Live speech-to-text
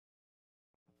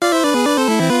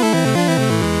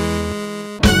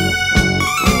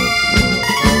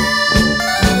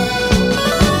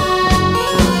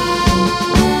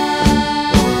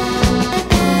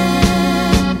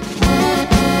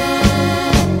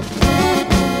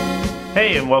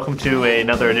Hey, and welcome to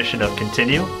another edition of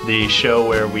Continue, the show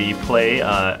where we play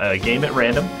a game at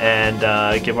random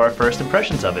and give our first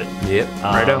impressions of it. Yep.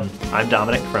 Righto. I'm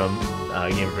Dominic from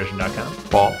gamervision.com.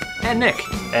 Paul. And Nick.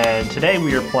 And today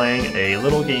we are playing a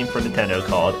little game for Nintendo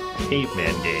called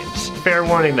Caveman Games. Fair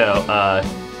warning though,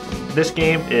 this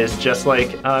game is just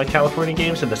like California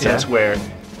Games in the sense where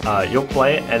you'll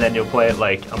play it, and then you'll play it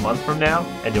like a month from now,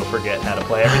 and you'll forget how to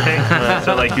play everything.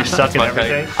 So like you suck at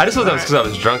everything. I just thought that was because I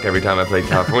was drunk every time I played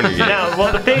California Games. Now,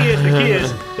 well, the key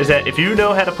is that if you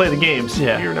know how to play the games,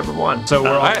 you're number one. So we're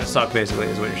all gonna suck, basically,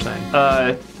 is what you're saying.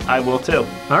 I will too.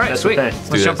 All right, That's sweet.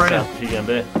 Let's jump right in. Who you gonna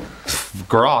be?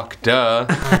 Grok, duh.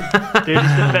 Dude,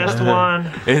 he's the best one.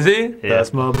 Is he? Yeah.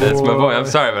 That's my boy. That's my boy. I'm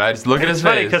sorry, but I just look at his It's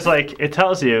funny face. because like it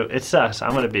tells you it sucks.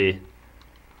 I'm gonna be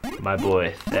my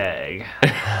boy Thag.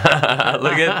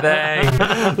 Look at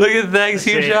Thag. Look at Thag's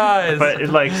huge eyes. But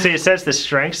it says the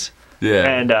strengths. Yeah.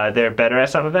 And they're better at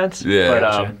some events. Yeah. But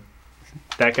Gotcha.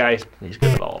 that guy, he's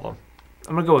good at all of them.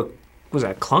 I'm gonna go with, was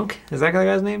that Clunk? Is that the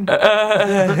guy's name?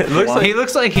 It looks like He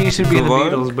looks like he should be in the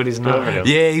Clunk? Beatles, but he's not.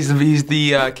 yeah, he's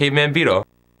the caveman beetle.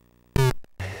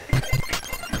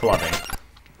 Clubbing.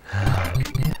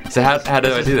 So how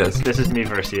do I do this? This is me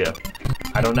versus you.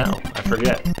 I don't know. I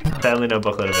forget. Sadly, no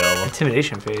booklet available.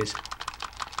 Intimidation phase.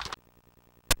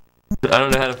 I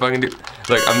don't know how to fucking do.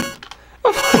 Like I'm.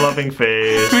 Clubbing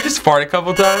phase. Can we just fart a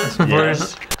couple times before?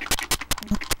 Yes.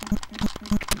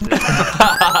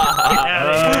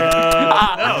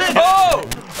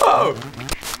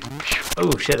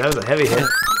 Oh shit, that was a heavy hit.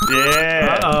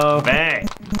 Yeah. Uh-oh. Bang.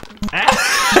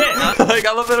 Ah, shit. Like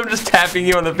I love that I'm just tapping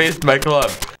you on the face with my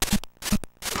club.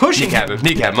 Pushing Kneecap him.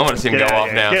 Kneecap him. I want to see him Get go outta off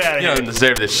here. now. Get outta You don't here.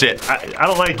 deserve this shit. I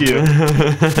don't like you.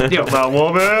 Yo, My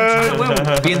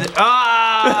woman. be in the,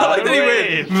 ah! I like that he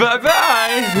went. Bye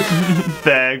bye.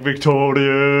 Thag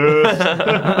victorious.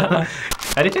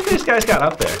 How do you think these guys got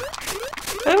up there?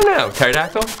 I don't know.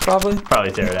 Pterodactyl, probably.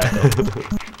 Probably pterodactyl.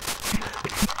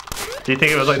 Do you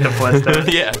think it was like the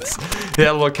Flintstones? Yes. He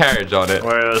had a little carriage on it.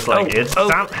 Where it was like,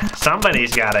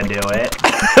 somebody's gotta do it.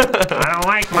 I don't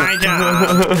like my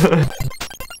job.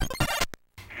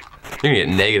 You're gonna get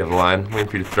negative line. Waiting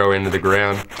for you to throw it into the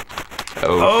ground.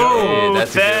 Oh,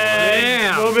 shit, that's a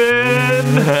Thag,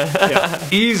 woman. Yeah,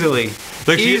 easily. good one.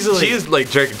 Look, Easily. she's like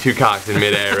jerking two cocks in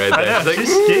midair right I there. know, She's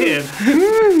she's like,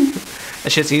 skiing.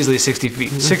 That shit's easily 60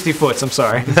 feet. 60 foot, I'm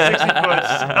sorry. 60 foot.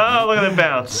 Oh, look at the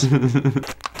bounce.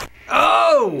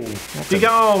 Oh! Be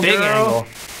gone, Big girl. angle.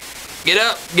 get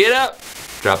up, get up.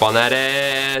 Drop on that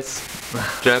ass.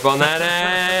 Drop on that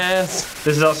ass.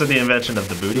 This is also the invention of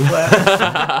the booty clap.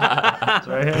 It's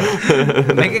right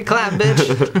here. Make it clap, bitch.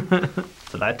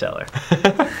 That's what I tell her.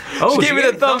 Oh, She gave me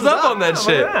the thumbs up on that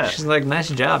shit. Yeah. She's like, nice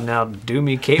job. Now do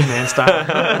me caveman style.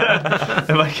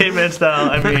 And by caveman style,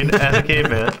 I mean as a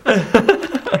caveman.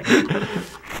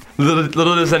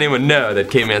 Little does anyone know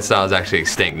that caveman style is actually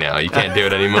extinct now. You can't do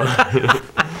it anymore.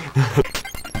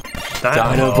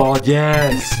 Dino ball,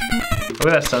 yes. Look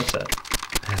at that sunset.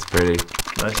 That's pretty.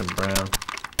 Nice and brown.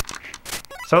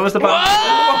 So what was the bottom?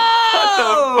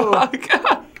 Oh my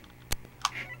god.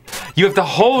 You have to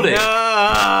hold it.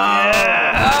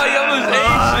 Yeah. Oh, you almost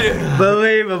ate you.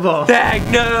 Believable. Thag,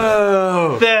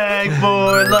 no. Thag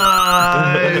for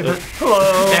life.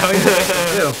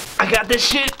 Hello. I got this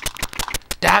shit.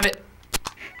 Damn it.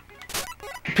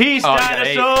 Peace, Oh, I got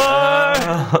dinosaur.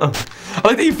 I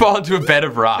like that you fall into a bed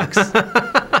of rocks.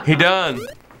 He done.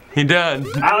 He done.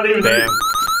 I don't even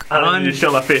need to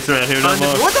show my face around here no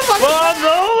more. What the fuck? Whoa,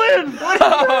 Nolan!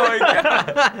 Oh my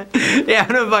god. Yeah, I'm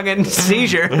in a fucking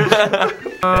seizure.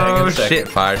 Oh shit,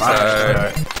 fire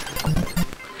start.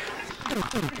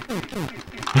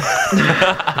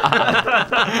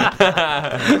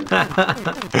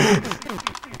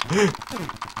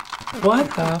 What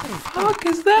the fuck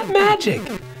is that magic?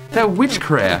 That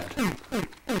witchcraft.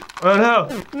 Oh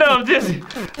no! No, I'm dizzy!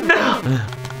 No!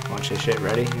 Watch this shit.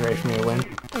 Ready? You ready for me to win?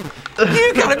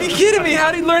 You gotta be kidding me!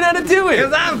 How'd he learn how to do it?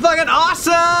 Cause I'm fucking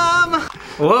awesome!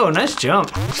 Whoa, nice jump.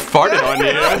 Farted on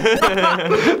you.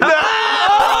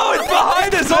 Oh, it's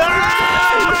behind us!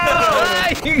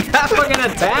 Oh, You got fucking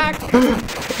attacked.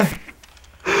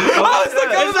 oh it's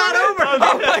It's not over.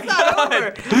 Oh my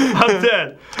god! I'm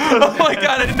dead. Oh my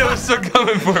god! I didn't know it was still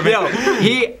coming for me. Yo,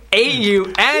 he ate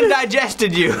you and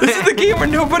digested you. This is the game where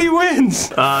nobody wins.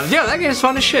 Yeah, that game's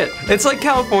fun as shit. It's like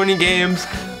California Games,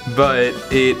 but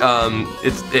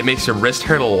it makes your wrist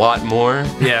hurt a lot more.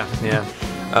 Yeah, yeah.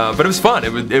 But it was fun.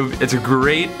 It's a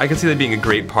great. I can see that being a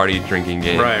great party drinking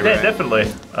game. Right, Yeah, right. definitely.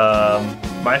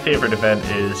 My favorite event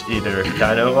is either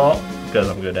Dino Vault because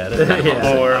I'm good at it.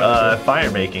 Yeah. Or fire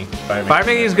making. Fire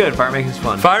making is good. Fire making is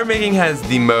fun. Fire making has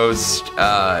the most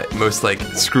like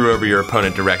screw over your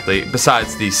opponent directly,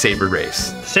 besides the saber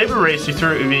race. Saber race, you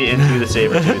threw me into the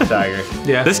saber-tooth tiger.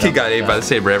 Yeah. This kid got ate by the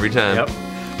saber every time. Yep.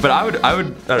 But I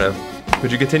don't know.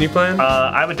 Would you continue playing?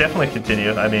 I would definitely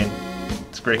continue. I mean,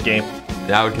 it's a great game.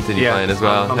 Yeah, I would continue playing as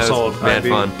well. I'm That was sold. mad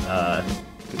fun.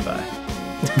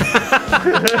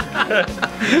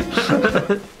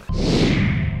 Goodbye.